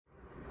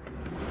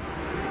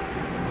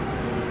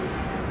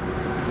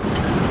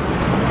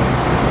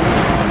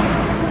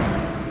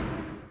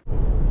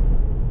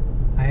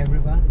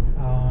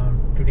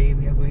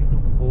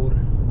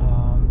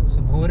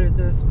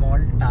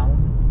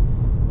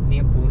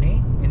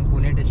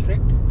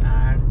district,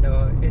 and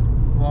it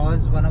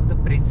was one of the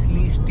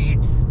princely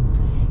states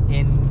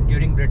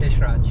during British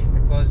Raj.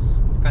 It was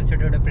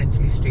considered a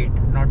princely state,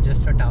 not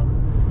just a town,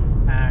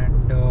 and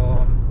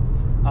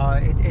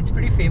it's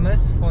pretty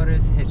famous for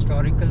its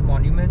historical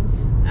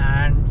monuments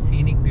and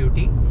scenic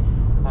beauty.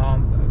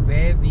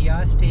 Where we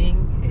are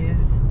staying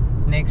is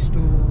next to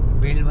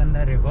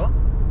Yelwanti River.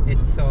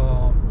 It's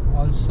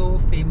also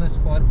famous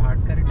for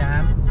Bhatkar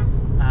Dam,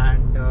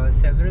 and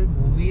several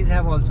movies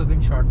have also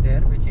been shot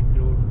there, which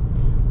include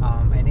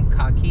I think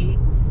Khaki,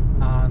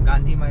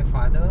 Gandhi My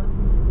Father,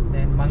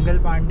 then Mangal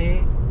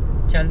Pandey,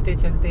 Chalte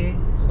Chalte,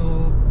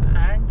 so,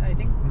 and I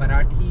think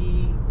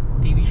Marathi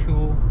TV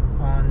show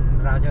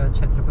on Raja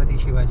Chhatrapati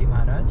Shivaji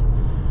Maharaj.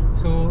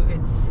 So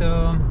it's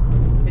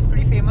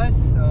pretty famous,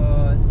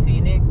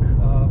 scenic,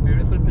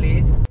 beautiful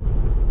place.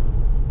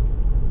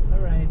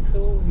 Alright,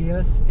 so we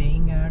are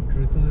staying at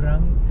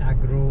Ruturang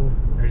Agro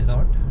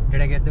Resort.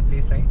 Did I get the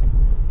place right?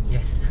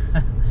 Yes.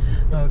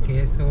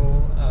 Okay,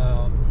 so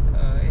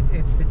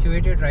it's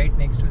situated right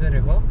next to the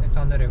river. It's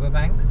on the river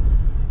bank.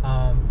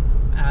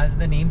 As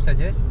the name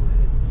suggests,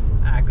 it's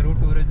agro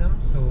tourism,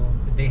 so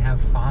they have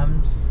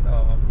farms,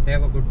 they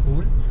have a good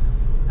pool,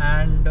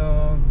 and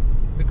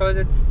because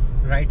it's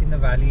right in the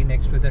valley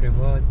next to the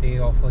river, they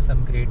offer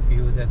some great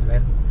views as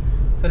well.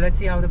 So let's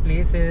see how the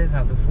place is,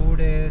 how the food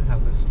is, how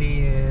the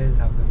stay is,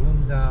 how the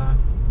rooms are,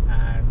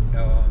 and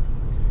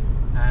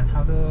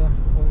how the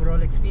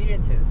overall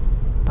experience is.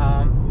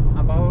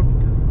 About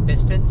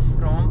distance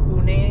from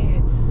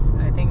Pune, it's,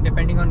 I think,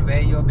 depending on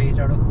where you're based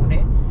out of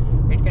Pune,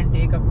 it can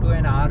take up to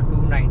an hour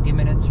to 90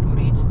 minutes to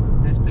reach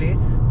this place.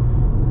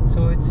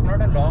 So it's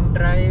not a long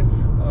drive,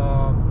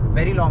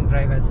 very long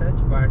drive as such,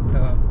 but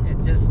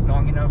it's just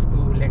long enough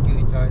to let you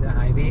enjoy the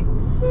highway,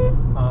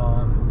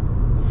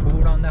 the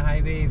food on the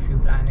highway if you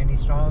plan any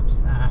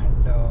stops,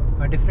 and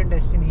a different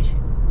destination.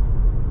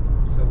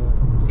 So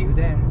see you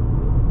there.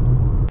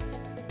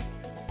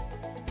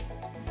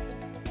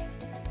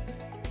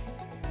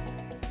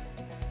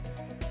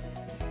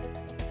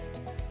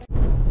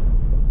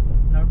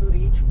 Now to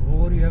reach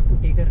Bhor, you have to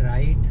take a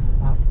right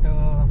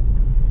after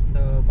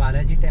the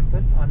Balaji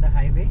temple on the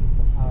highway.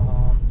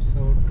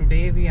 So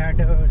today we had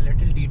a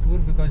little detour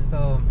because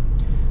the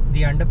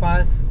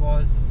underpass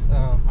was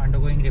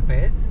undergoing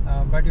repairs,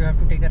 but you have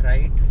to take a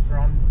right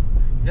from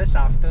just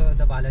after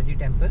the Balaji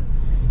temple,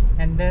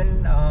 and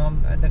then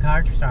the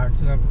ghat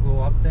starts. You have to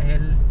go up the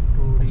hill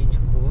to reach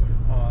Bhor.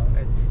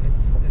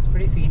 It's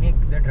pretty scenic,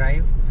 the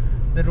drive.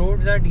 The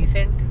roads are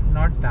decent,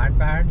 not that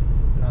bad,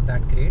 not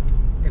that great,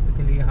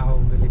 typically how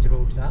village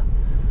roads are,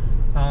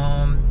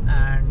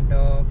 and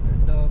the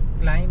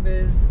climb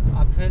is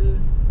uphill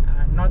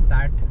and not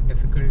that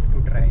difficult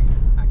to drive.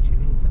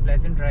 Actually, it's a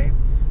pleasant drive.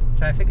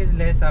 Traffic is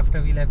less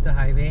after we left the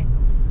highway,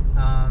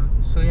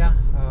 so yeah,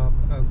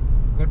 a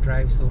good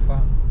drive so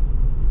far.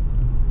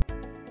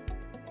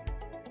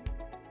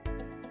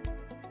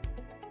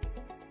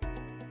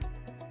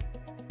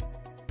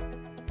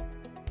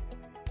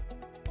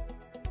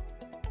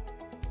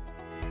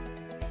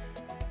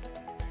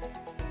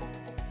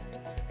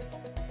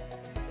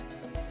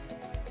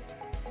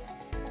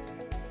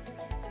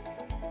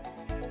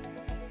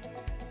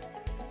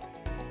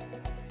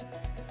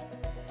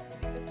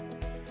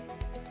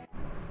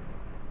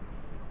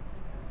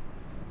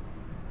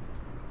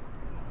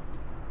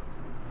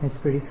 It's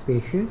pretty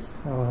spacious.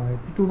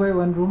 It's a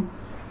 2x1 room,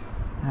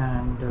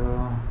 and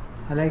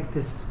I like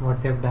this,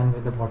 what they've done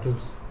with the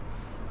bottles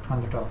on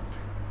the top.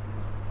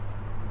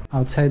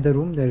 Outside the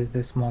room there is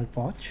this small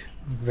porch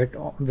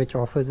which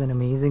offers an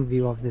amazing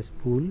view of this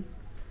pool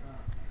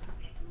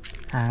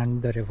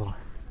and the river.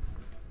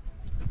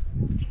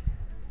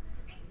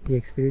 The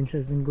experience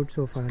has been good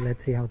so far.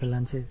 Let's see how the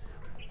lunch is.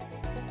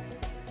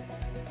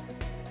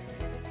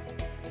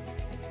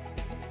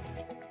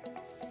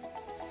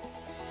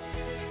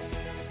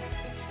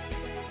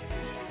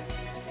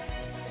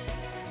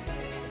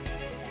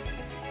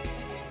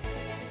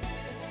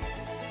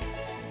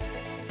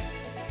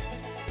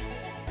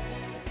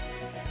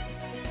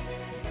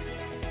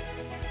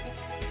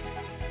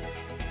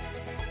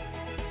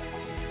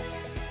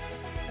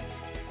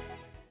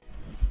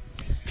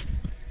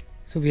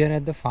 So we are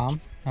at the farm.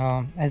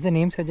 As the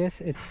name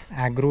suggests, it's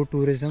agro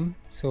tourism,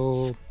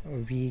 so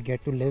we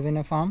get to live in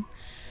a farm.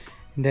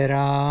 There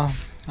are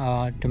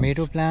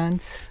tomato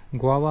plants,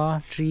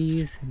 guava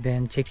trees,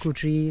 then chiku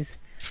trees,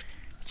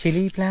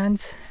 chili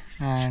plants,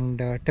 and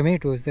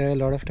tomatoes. There are a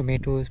lot of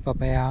tomatoes,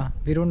 papaya.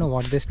 We don't know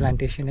what this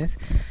plantation is.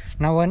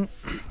 Now, one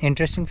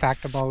interesting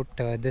fact about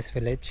this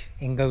village,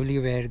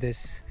 Ingavli, where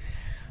this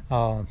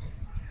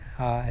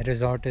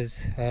resort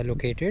is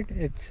located,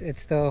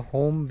 it's the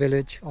home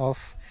village of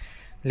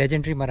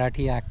legendary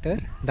Marathi actor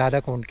Dada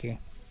Kondke.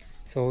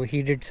 So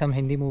he did some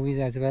Hindi movies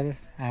as well,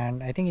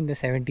 and I think in the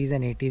 70s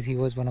and 80s he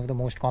was one of the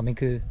most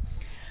comical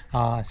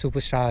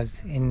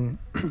superstars in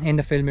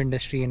the film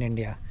industry in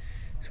India.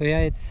 So yeah,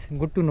 it's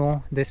good to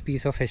know this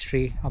piece of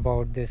history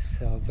about this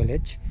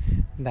village,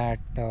 that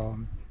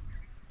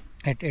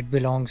it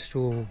belongs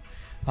to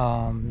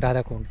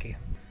Dada Konke.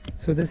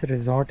 So this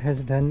resort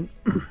has done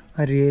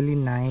a really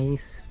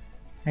nice,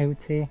 I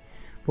would say,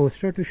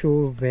 poster to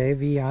show where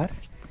we are.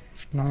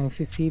 Now if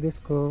you see this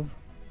curve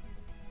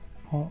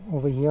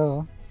over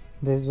here,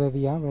 this is where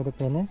we are, where the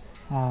pin is,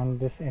 and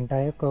this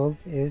entire curve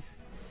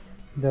is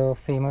the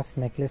famous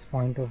necklace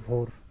point of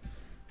Bhor.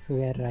 So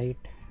we are right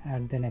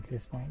at the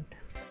necklace point.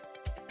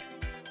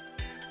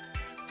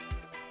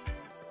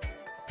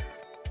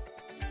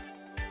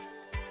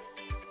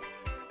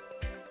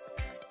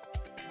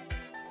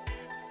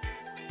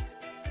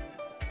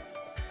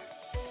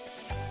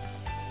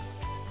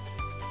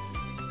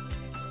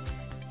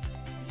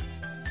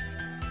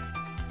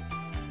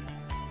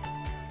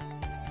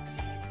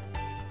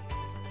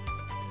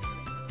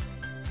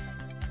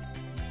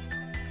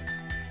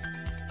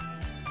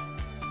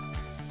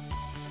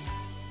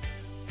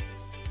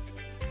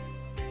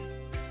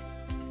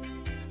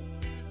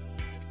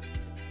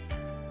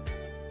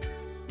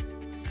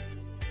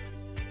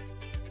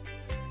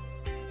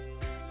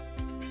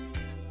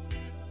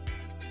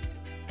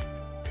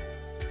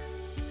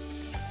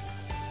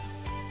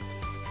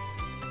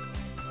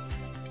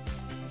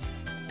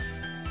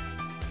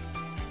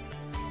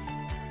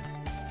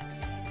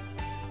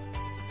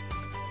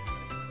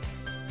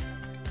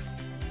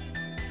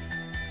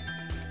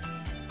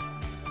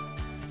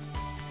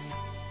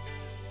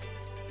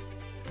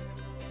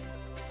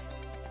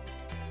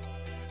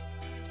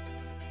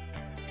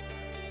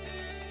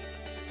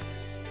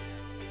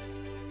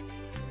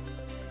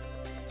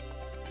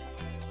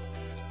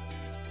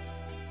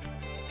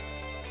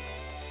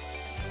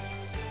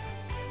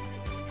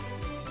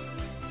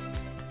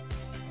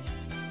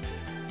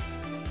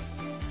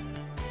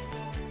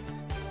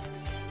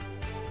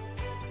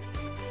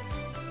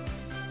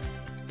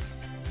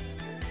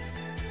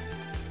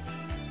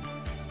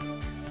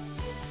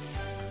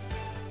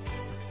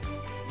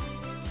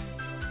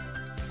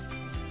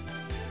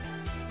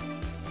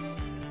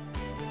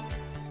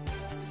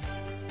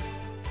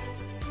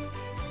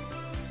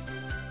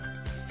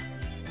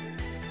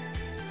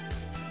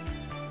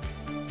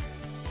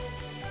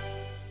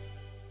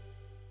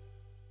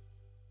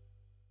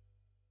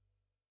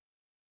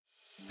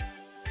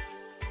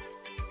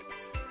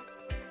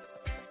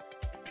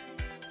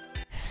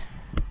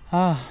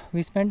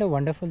 We spent a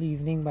wonderful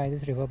evening by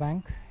this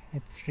riverbank.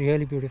 It's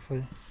really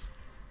beautiful.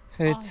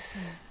 So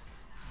it's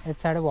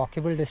at a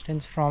walkable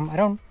distance from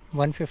around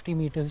 150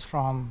 meters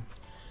from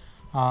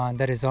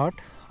the resort.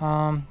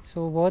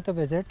 So worth a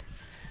visit.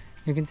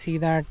 You can see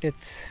that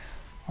it's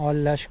all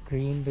lush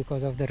green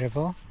because of the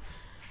river,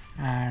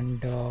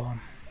 and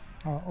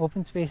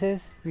open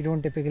spaces. We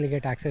don't typically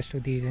get access to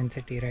these in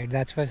city, right?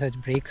 That's why such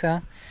breaks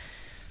are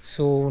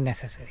so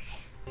necessary.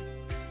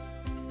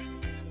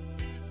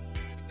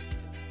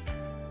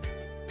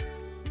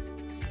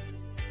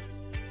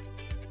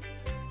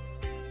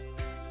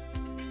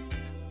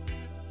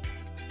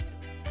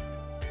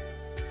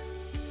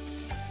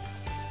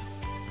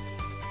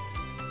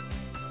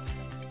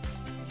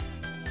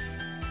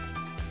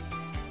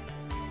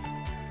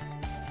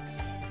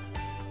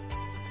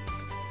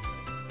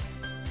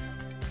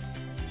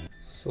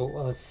 So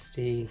our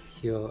stay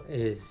here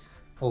is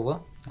over.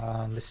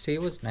 The stay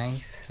was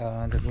nice,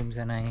 the rooms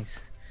are nice,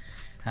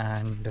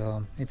 and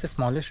it's a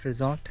smallish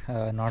resort,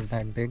 not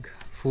that big.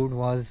 Food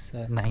was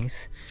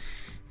nice.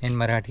 In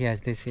Marathi,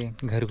 as they say,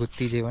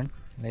 Ghargutti Jevan.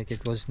 Like,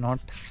 it was not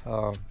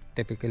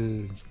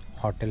typical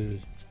hotel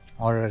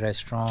or a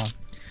restaurant.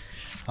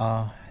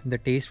 The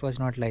taste was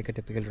not like a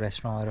typical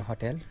restaurant or a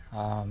hotel.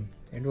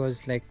 It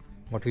was like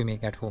what we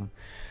make at home,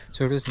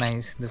 so it was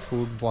nice. The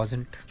food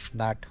wasn't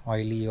that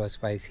oily or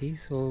spicy,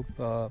 so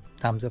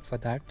thumbs up for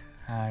that.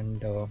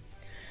 And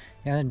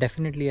yeah,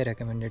 definitely a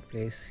recommended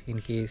place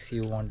in case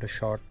you want a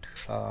short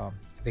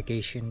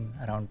vacation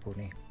around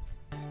Pune.